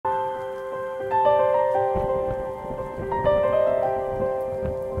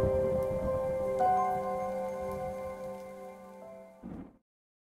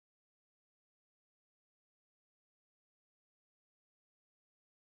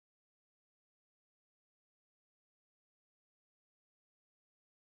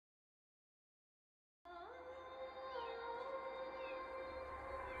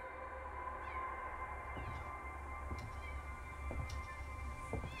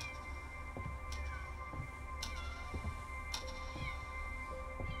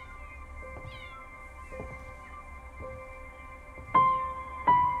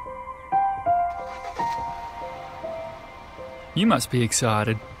You must be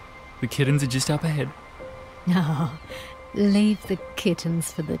excited. The kittens are just up ahead. Oh, leave the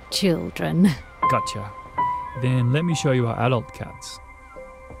kittens for the children. Gotcha. Then let me show you our adult cats.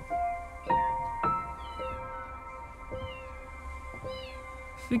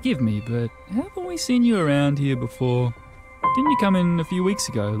 Forgive me, but haven't we seen you around here before? Didn't you come in a few weeks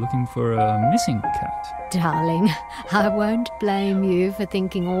ago looking for a missing cat? Darling, I won't blame you for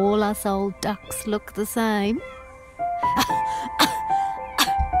thinking all us old ducks look the same.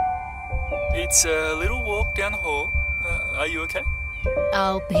 It's a little walk down the hall. Are you okay?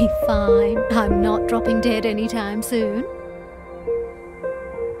 I'll be fine. I'm not dropping dead anytime soon.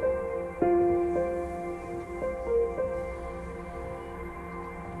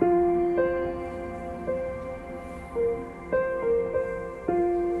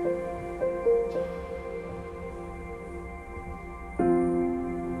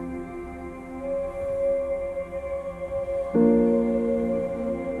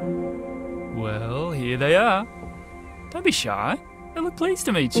 Well, here they are. Don't be shy. They look pleased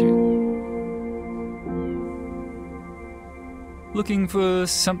to meet you. Looking for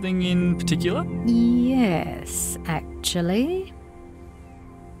something in particular? Yes, actually.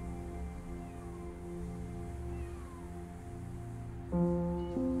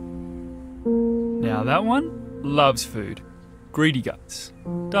 Now that one loves food. Greedy guts.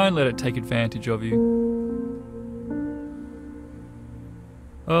 Don't let it take advantage of you.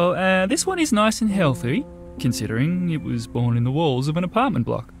 Oh, and this one is nice and healthy, considering it was born in the walls of an apartment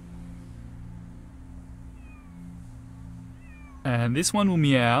block. And this one will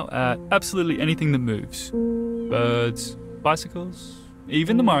meow at absolutely anything that moves. Birds, bicycles,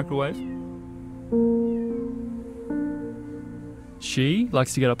 even the microwave. She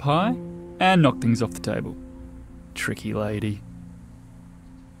likes to get up high and knock things off the table. Tricky lady.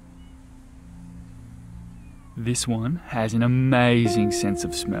 This one has an amazing sense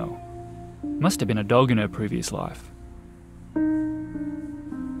of smell. Must have been a dog in her previous life.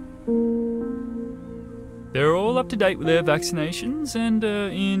 They're all up to date with their vaccinations and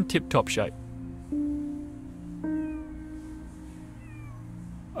in tip-top shape.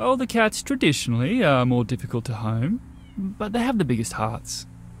 Older cats traditionally are more difficult to home, but they have the biggest hearts.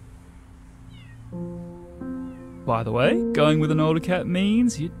 By the way, going with an older cat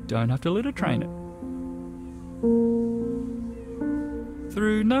means you don't have to litter train it.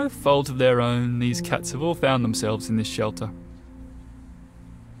 Through no fault of their own, these cats have all found themselves in this shelter.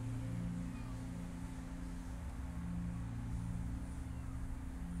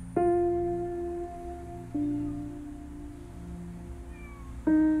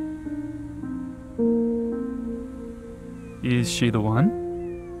 Is she the one?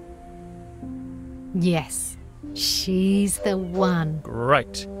 Yes, she's the one.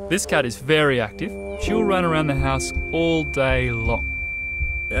 Great. This cat is very active. She'll run around the house all day long.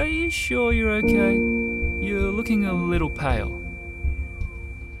 Are you sure you're okay? You're looking a little pale.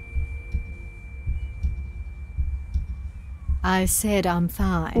 I said I'm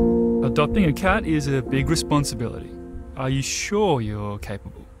fine. Adopting a cat is a big responsibility. Are you sure you're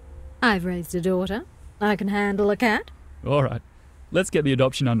capable? I've raised a daughter. I can handle a cat. All right, let's get the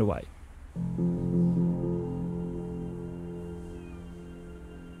adoption underway.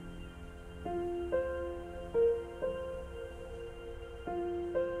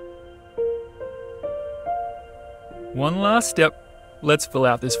 One last step. Let's fill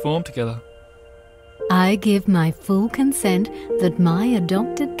out this form together. I give my full consent that my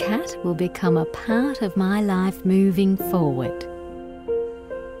adopted cat will become a part of my life moving forward.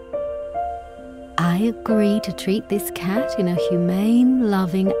 I agree to treat this cat in a humane,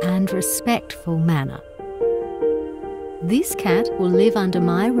 loving and respectful manner. This cat will live under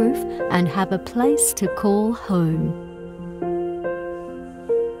my roof and have a place to call home.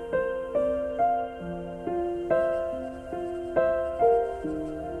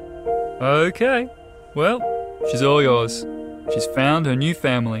 Okay, well, she's all yours. She's found her new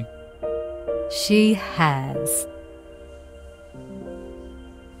family. She has.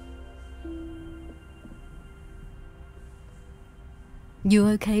 You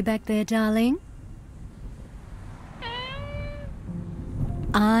okay back there, darling?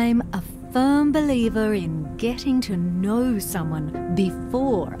 I'm a firm believer in getting to know someone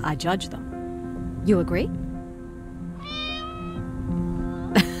before I judge them. You agree?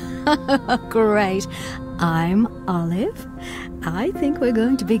 Great. I'm Olive. I think we're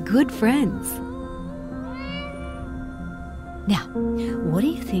going to be good friends. Now, what do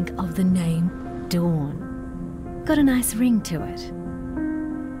you think of the name Dawn? Got a nice ring to it.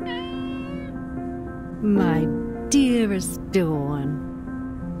 My dearest Dawn.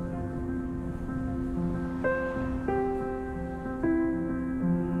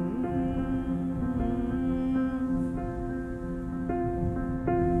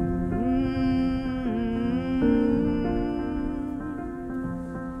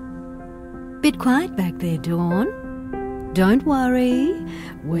 bit quiet back there, Dawn. Don't worry,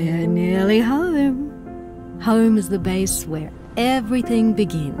 we're nearly home. Home is the base where everything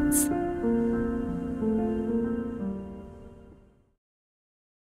begins.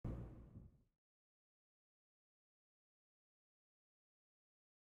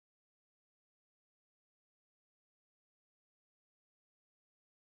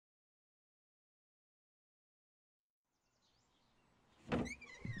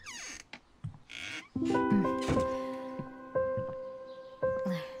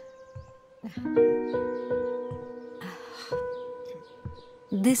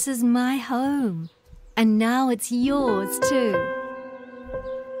 This is my home, and now it's yours too.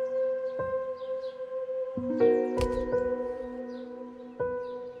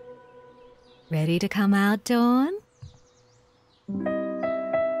 Ready to come out, Dawn?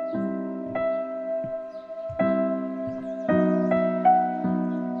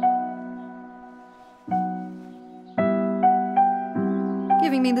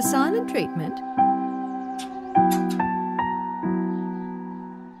 Giving me the silent treatment?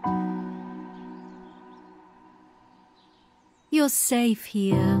 You're safe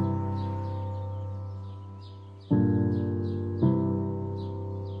here.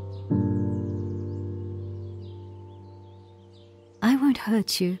 I won't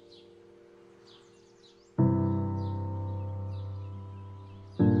hurt you.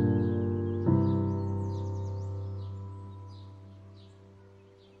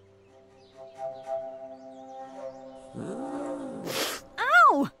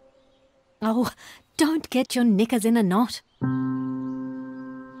 Ow! Oh, don't get your knickers in a knot.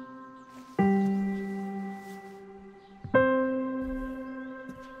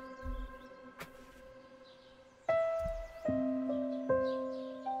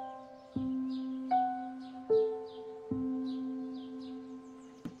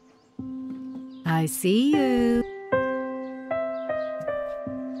 I see you.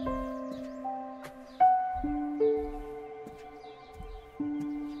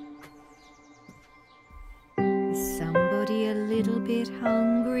 Is somebody a little bit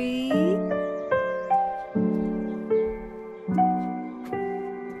hungry?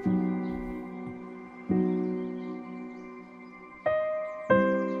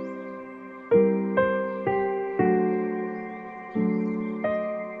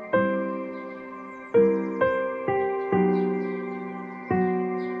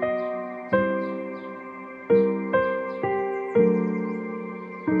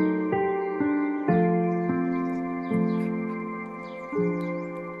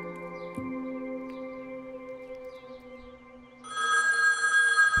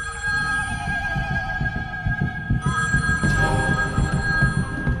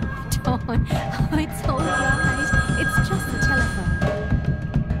 Dawn, oh, it's all right. It's just the telephone.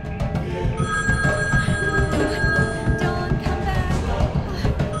 Dawn, come back.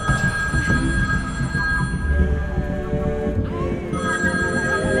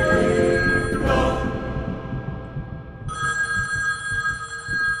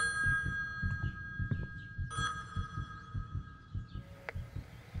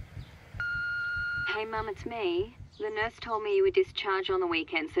 Hey Mum, it's me. The nurse told me you were discharged on the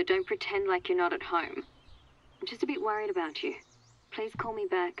weekend, so don't pretend like you're not at home. I'm just a bit worried about you. Please call me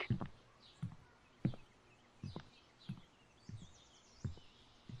back.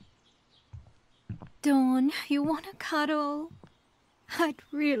 Dawn, you want a cuddle? I'd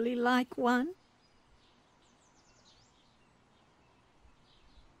really like one.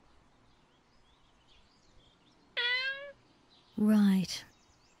 Right.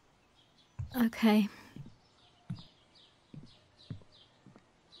 Okay.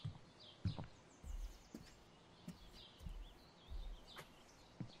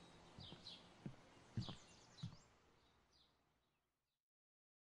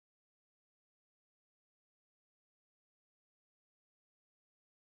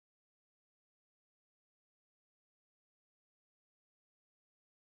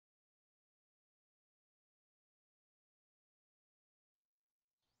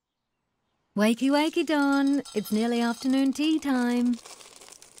 Wakey, wakey, Dawn. It's nearly afternoon tea time.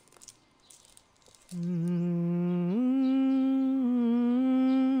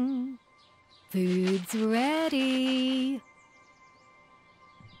 Food's ready.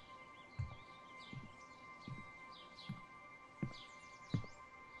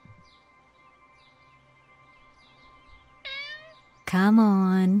 Come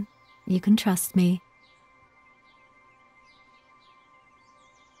on. You can trust me.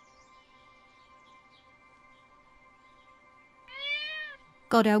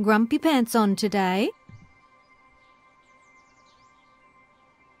 Got our grumpy pants on today.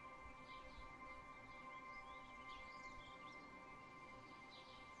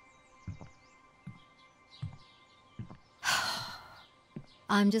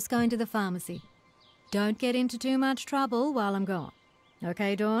 I'm just going to the pharmacy. Don't get into too much trouble while I'm gone.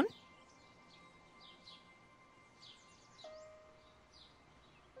 Okay, Dawn?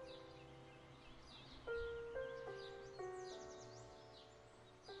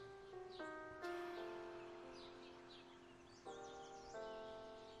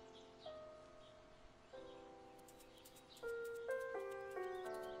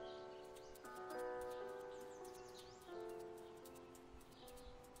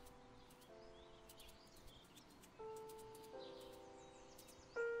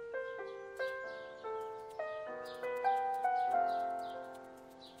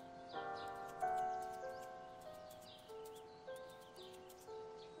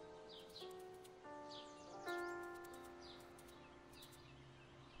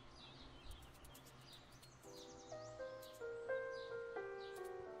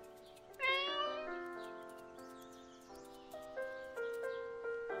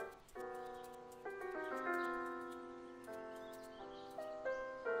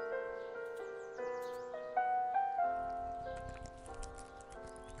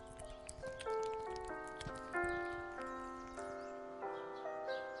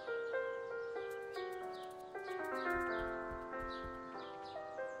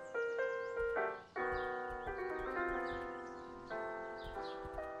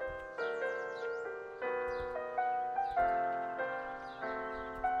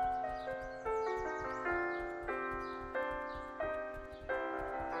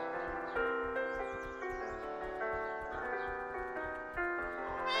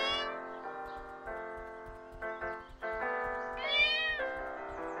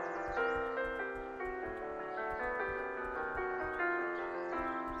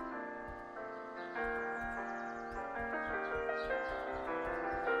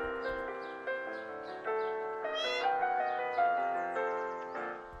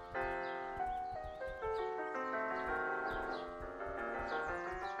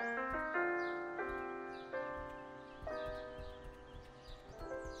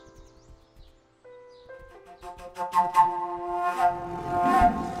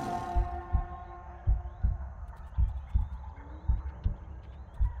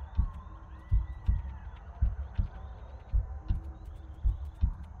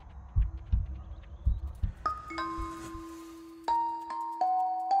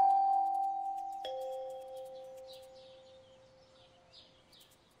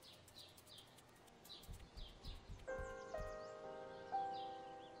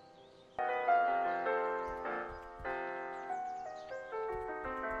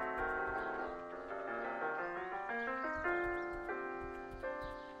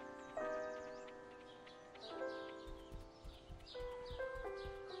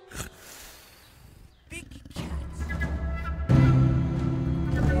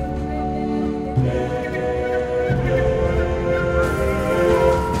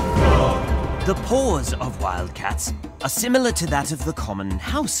 The paws of wildcats are similar to that of the common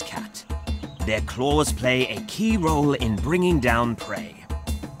house cat. Their claws play a key role in bringing down prey.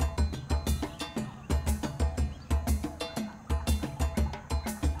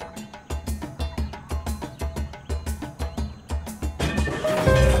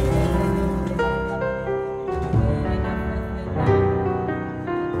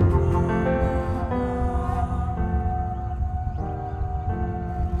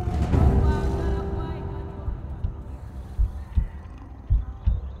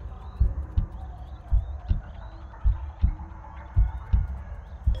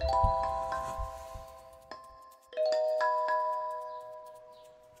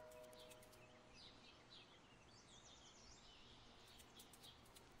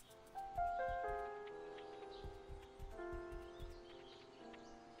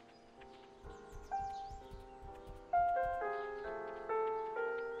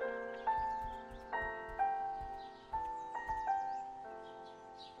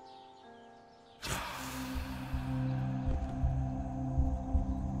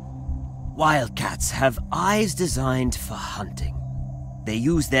 Wildcats have eyes designed for hunting. They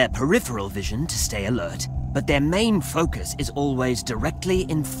use their peripheral vision to stay alert, but their main focus is always directly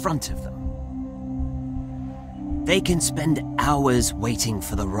in front of them. They can spend hours waiting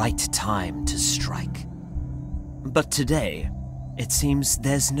for the right time to strike. But today, it seems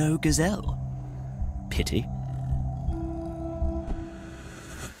there's no gazelle. Pity.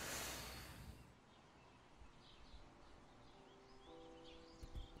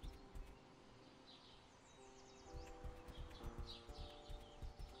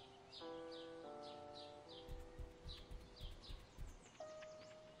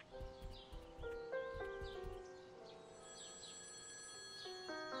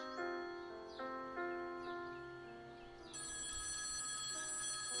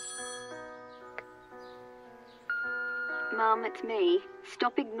 Mum, it's me.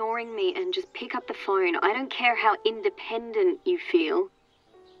 Stop ignoring me and just pick up the phone. I don't care how independent you feel.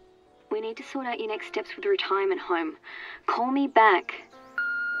 We need to sort out your next steps with the retirement home. Call me back.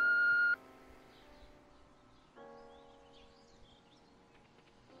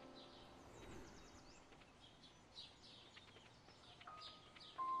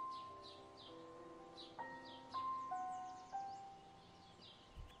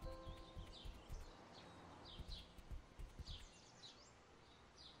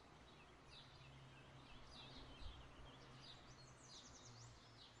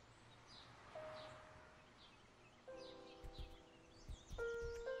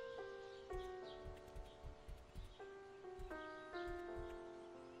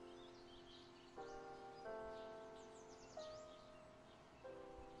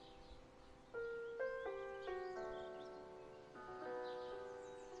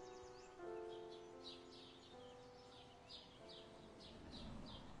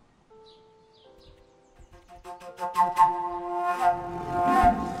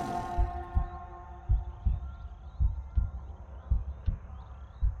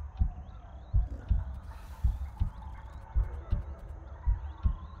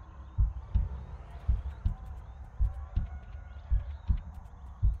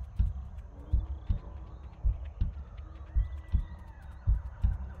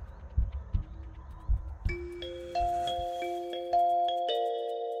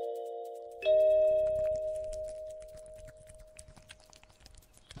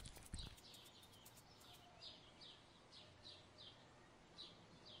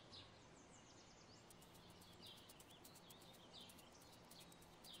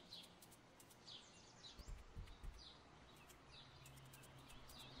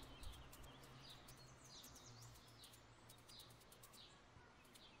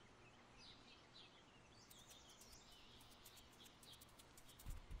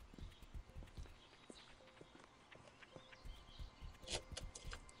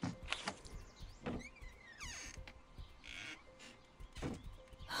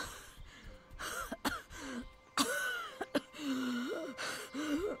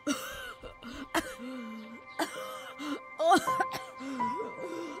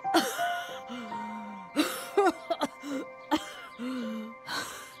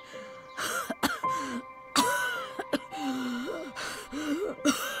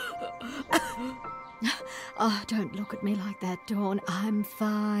 Oh, don't look at me like that, Dawn. I'm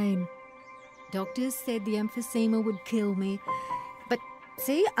fine. Doctors said the emphysema would kill me. But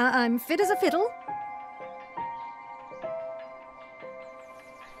see, I'm fit as a fiddle.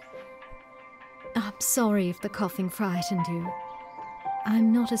 I'm sorry if the coughing frightened you.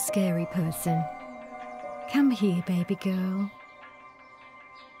 I'm not a scary person. Come here, baby girl.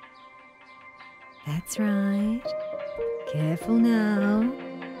 That's right. Careful now.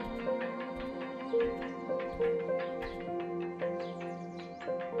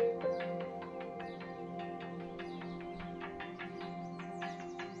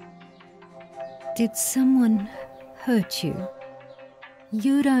 Did someone hurt you?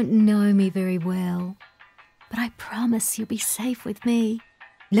 You don't know me very well, but I promise you'll be safe with me.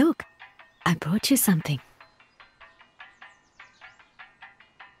 Look, I brought you something.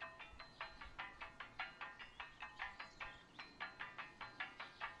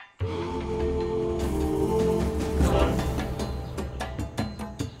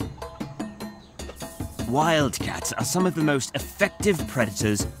 Wildcats are some of the most effective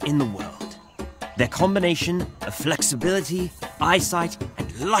predators in the world. Their combination of flexibility, eyesight,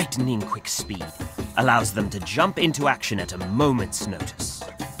 and lightning-quick speed allows them to jump into action at a moment's notice.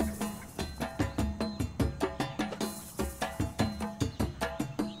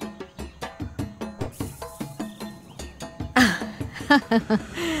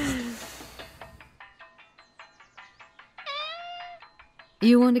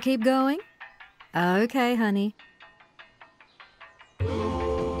 You want to keep going? Okay, honey.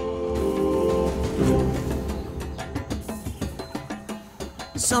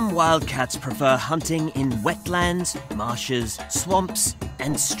 Some wildcats prefer hunting in wetlands, marshes, swamps,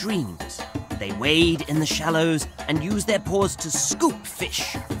 and streams. They wade in the shallows and use their paws to scoop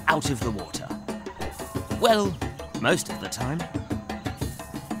fish out of the water. Well, most of the time.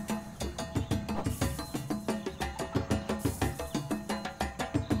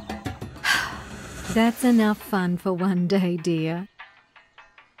 That's enough fun for one day, dear.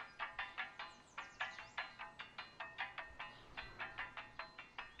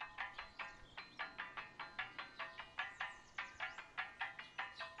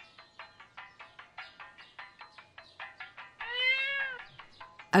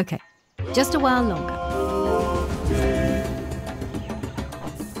 Okay, just a while longer.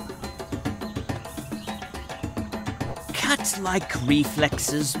 cat-like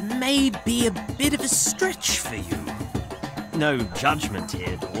reflexes may be a bit of a stretch for you. No judgment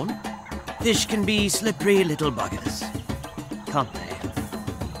here, Dawn. Fish can be slippery little buggers, can't they?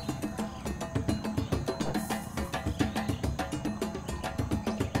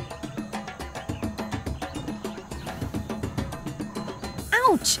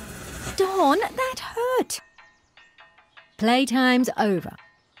 Ouch! Dawn, that hurt. Playtime's over.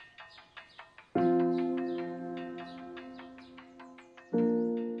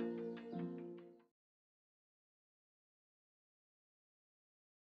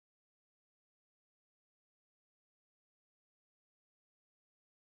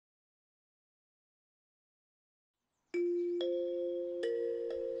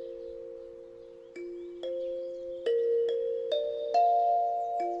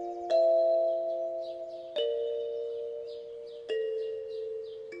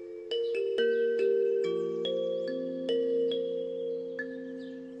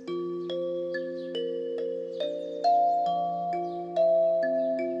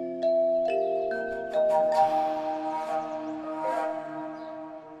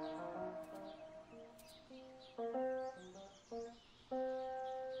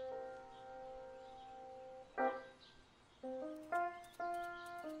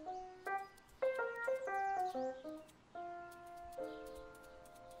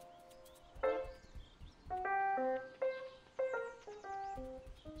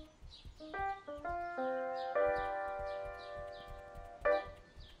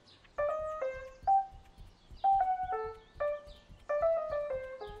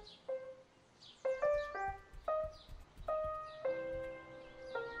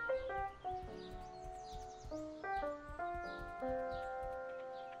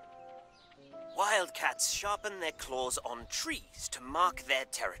 Wildcats sharpen their claws on trees to mark their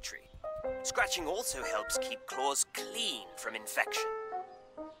territory. Scratching also helps keep claws clean from infection.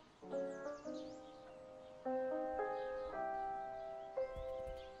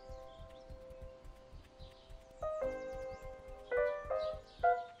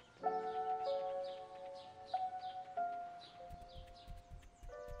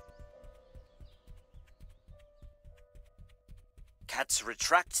 Cats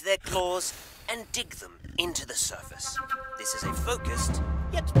retract their claws and dig them into the surface. This is a focused,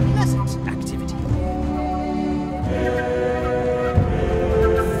 yet pleasant activity.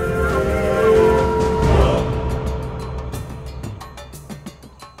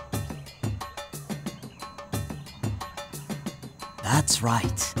 That's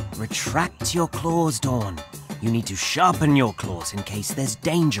right. Retract your claws, Dawn. You need to sharpen your claws in case there's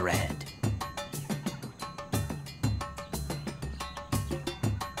danger ahead.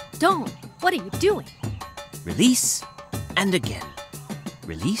 Dawn, what are you doing? Release, and again.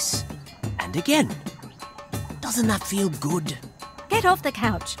 Release, and again. Doesn't that feel good? Get off the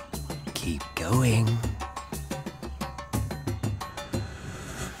couch. Keep going.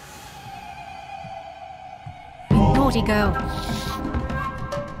 Naughty girl.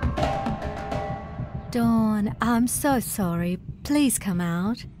 Dawn, I'm so sorry. Please come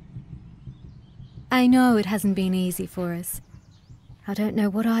out. I know it hasn't been easy for us. I don't know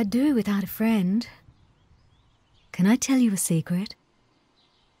what I'd do without a friend. Can I tell you a secret?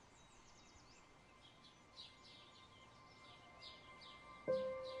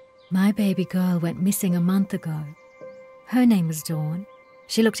 My baby girl went missing a month ago. Her name was Dawn.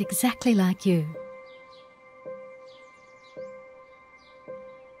 She looked exactly like you.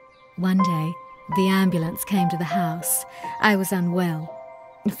 One day, the ambulance came to the house. I was unwell.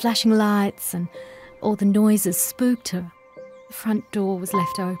 The flashing lights and all the noises spooked her. The front door was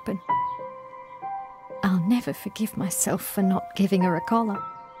left open. I'll never forgive myself for not giving her a collar.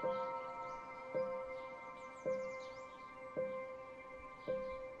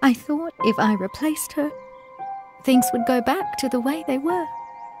 I thought if I replaced her, things would go back to the way they were.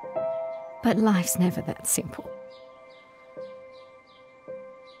 But life's never that simple.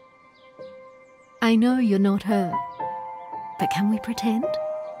 I know you're not her, but can we pretend?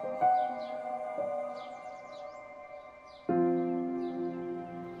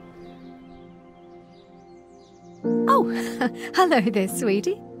 Oh, hello there,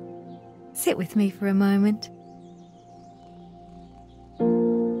 sweetie. Sit with me for a moment.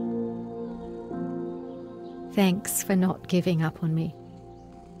 Thanks for not giving up on me.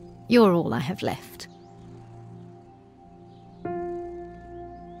 You're all I have left.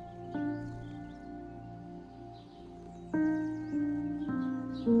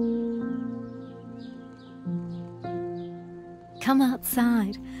 Come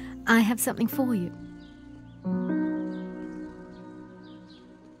outside. I have something for you.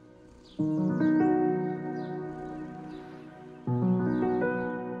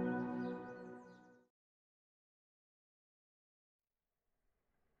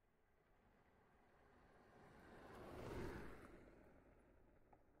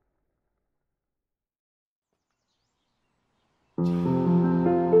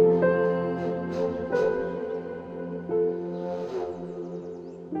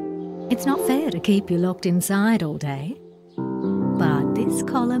 It's not fair to keep you locked inside all day. But this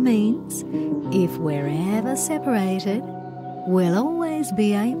collar means if we're ever separated, we'll always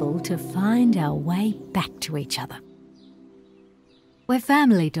be able to find our way back to each other. We're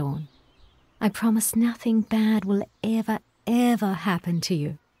family, Dawn. I promise nothing bad will ever happen to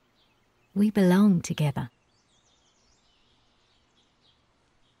you. We belong together.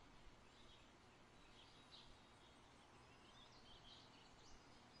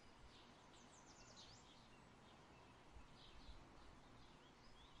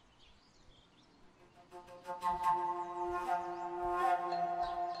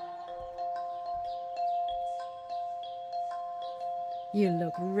 You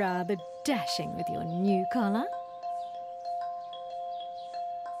look rather dashing with your new collar.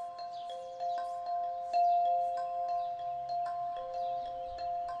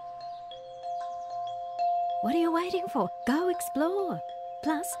 What are you waiting for? Go explore.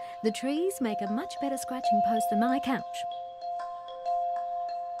 Plus, the trees make a much better scratching post than my couch.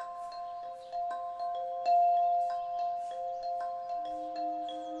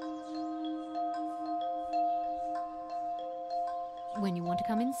 When you want to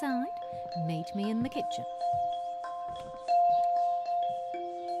come inside, meet me in the kitchen.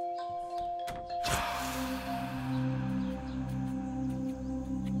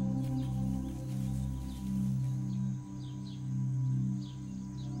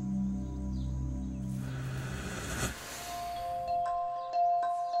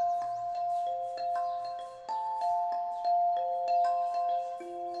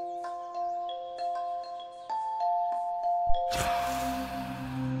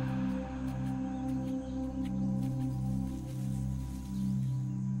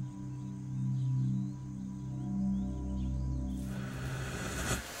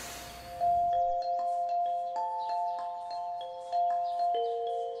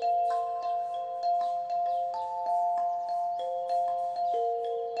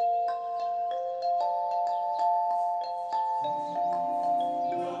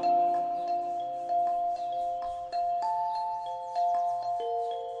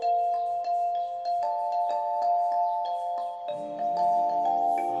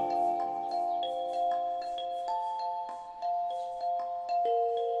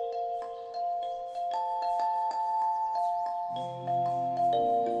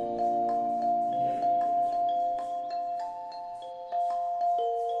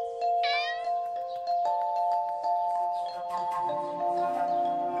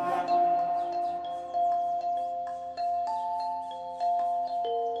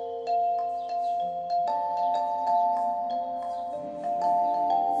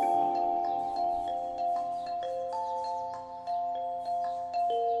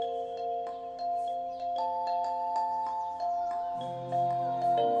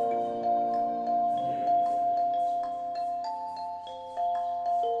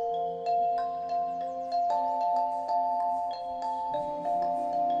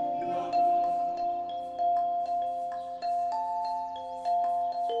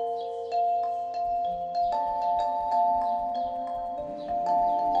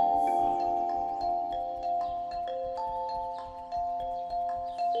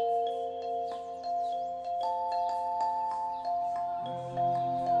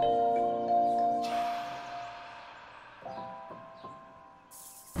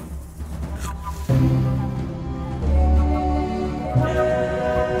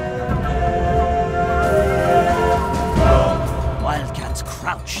 Wildcats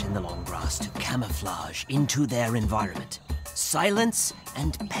crouch in the long grass to camouflage into their environment. Silence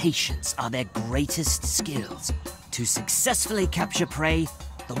and patience are their greatest skills. To successfully capture prey,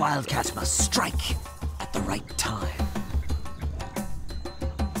 the wildcat must strike at the right time.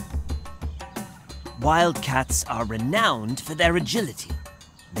 Wildcats are renowned for their agility.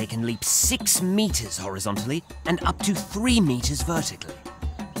 They can leap 6 meters horizontally and up to 3 meters vertically.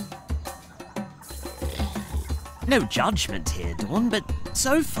 No judgment here, Dawn, but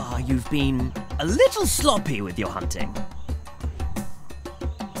so far you've been a little sloppy with your hunting.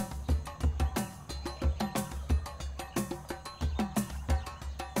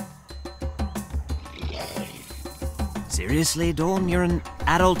 Seriously, Dawn, you're an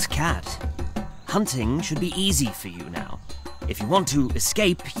adult cat. Hunting should be easy for you now. If you want to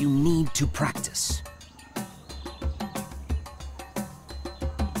escape, you need to practice.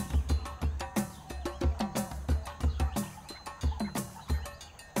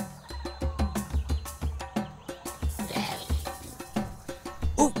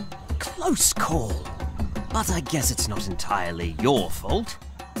 Oh, close call. But I guess it's not entirely your fault.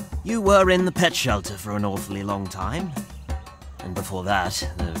 You were in the pet shelter for an awfully long time. And before that,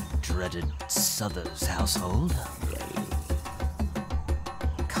 the dreaded Sothers household.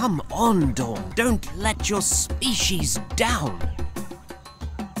 Come on, Dawn. Don't let your species down.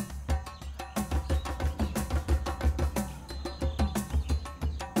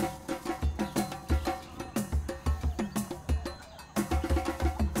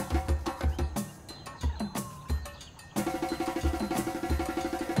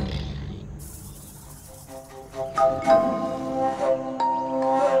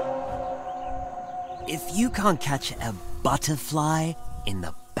 If you can't catch a butterfly in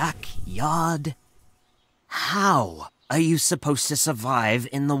the backyard, how are you supposed to survive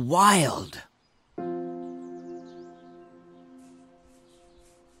in the wild?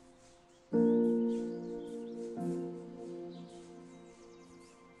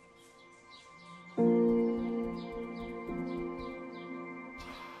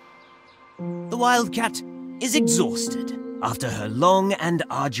 The wildcat is exhausted after her long and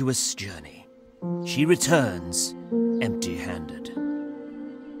arduous journey. She returns empty-handed.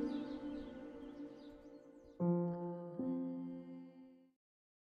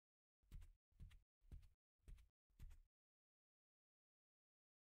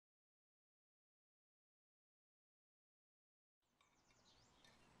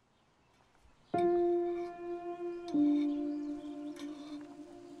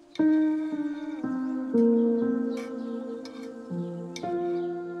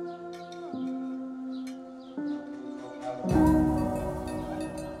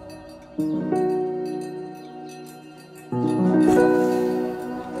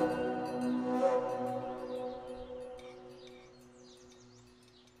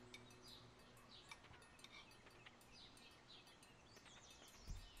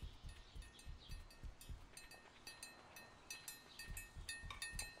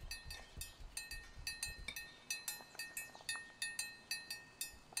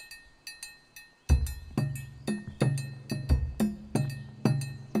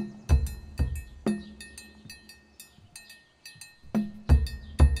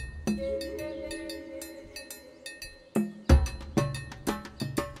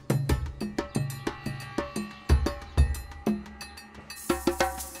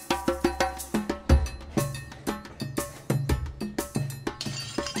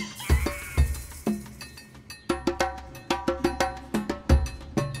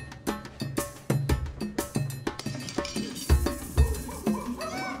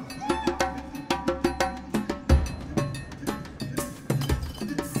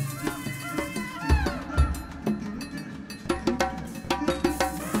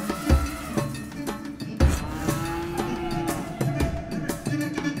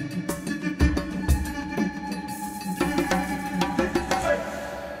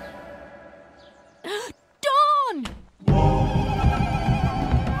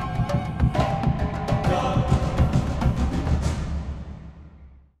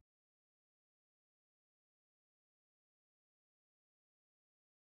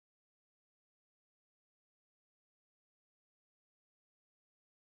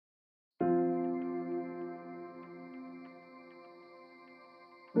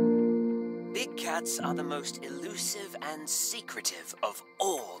 Big cats are the most elusive and secretive of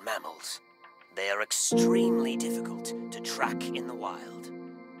all mammals. They are extremely difficult to track in the wild.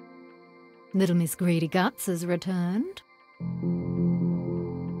 Little Miss Greedy Guts has returned.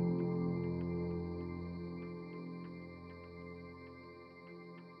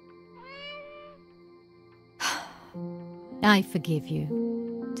 I forgive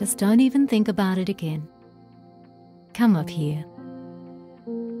you. Just don't even think about it again. Come up here.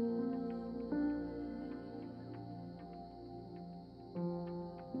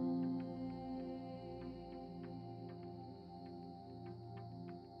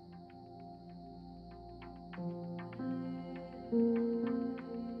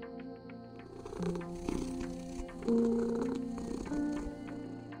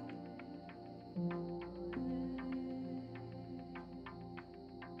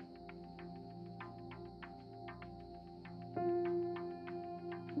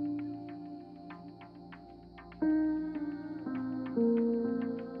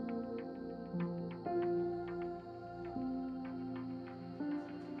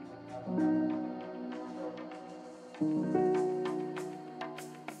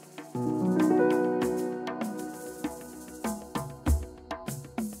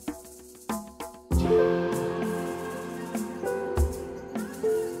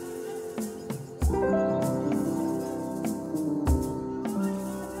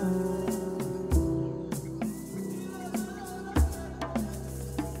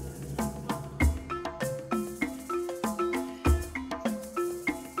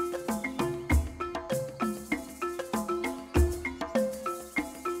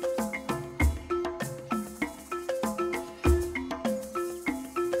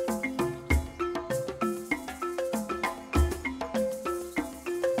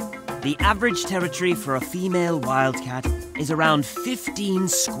 The average territory for a female wildcat is around 15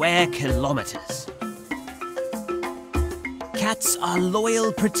 square kilometers. Cats are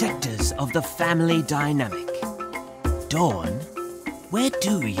loyal protectors of the family dynamic. Dawn, where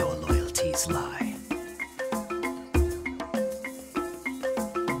do your loyalties lie?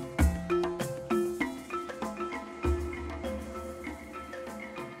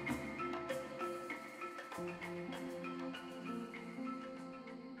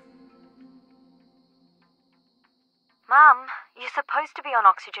 Mum, you're supposed to be on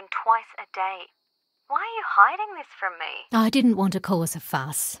oxygen twice a day. Why are you hiding this from me? I didn't want to cause a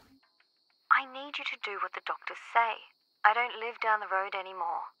fuss. I need you to do what the doctors say. I don't live down the road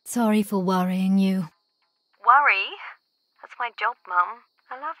anymore. Sorry for worrying you. Worry? That's my job, Mum.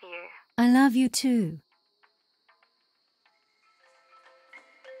 I love you. I love you too.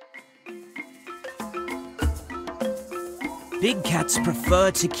 Big cats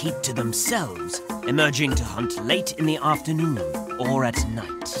prefer to keep to themselves, emerging to hunt late in the afternoon or at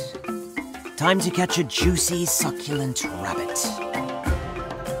night. Time to catch a juicy, succulent rabbit.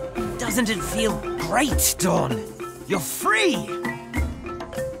 Doesn't it feel great, Dawn? You're free!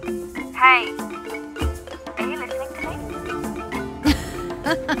 Hey, are you listening to me?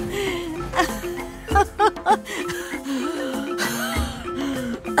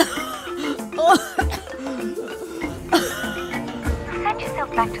 Send yourself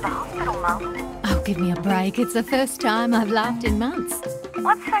back to the hospital, Mum. Oh, give me a break. It's the first time I've laughed in months.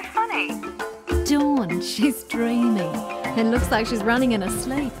 What's so funny? Dawn, she's dreaming. It looks like she's running in her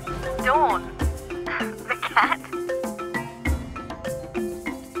sleep. Dawn. The cat?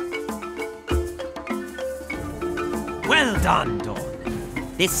 Well done, Dawn.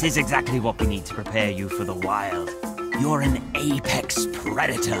 This is exactly what we need to prepare you for the wild. You're an apex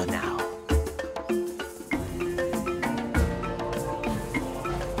predator now.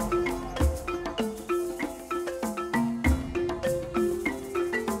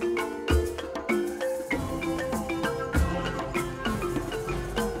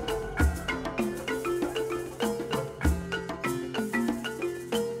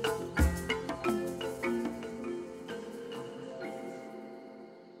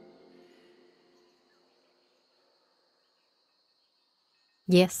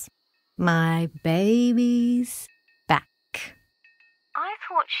 Yes, my baby's back. I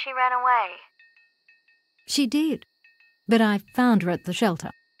thought she ran away. She did, but I found her at the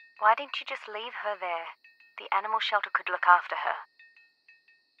shelter. Why didn't you just leave her there? The animal shelter could look after her.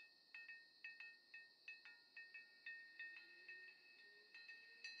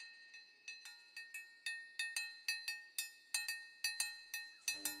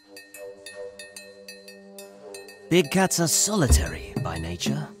 Big cats are solitary by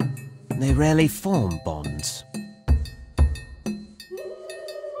nature. They rarely form bonds.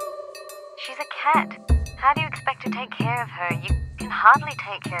 She's a cat. How do you expect to take care of her? You can hardly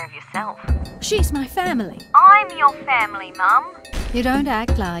take care of yourself. She's my family. I'm your family, Mum. You don't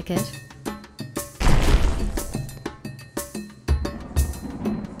act like it.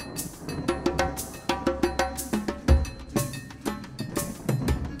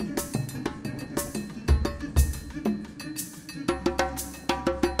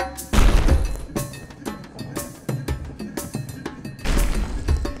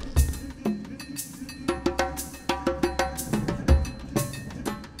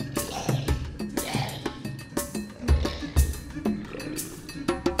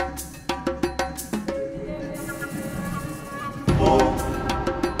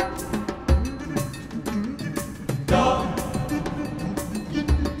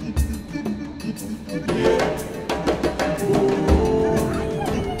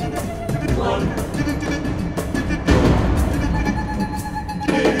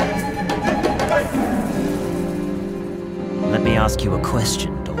 Let me ask you a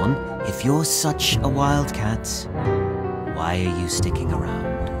question, Dawn. If you're such a wildcat, why are you sticking around?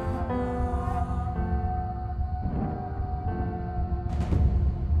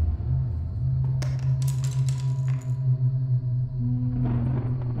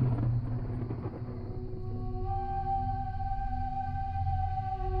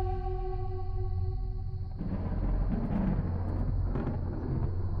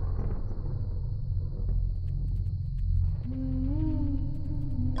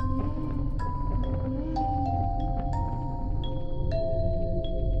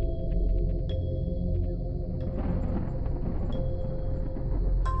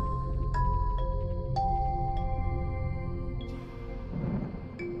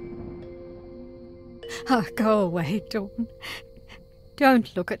 Oh, go away, Dawn.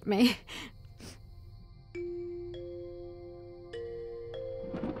 Don't look at me.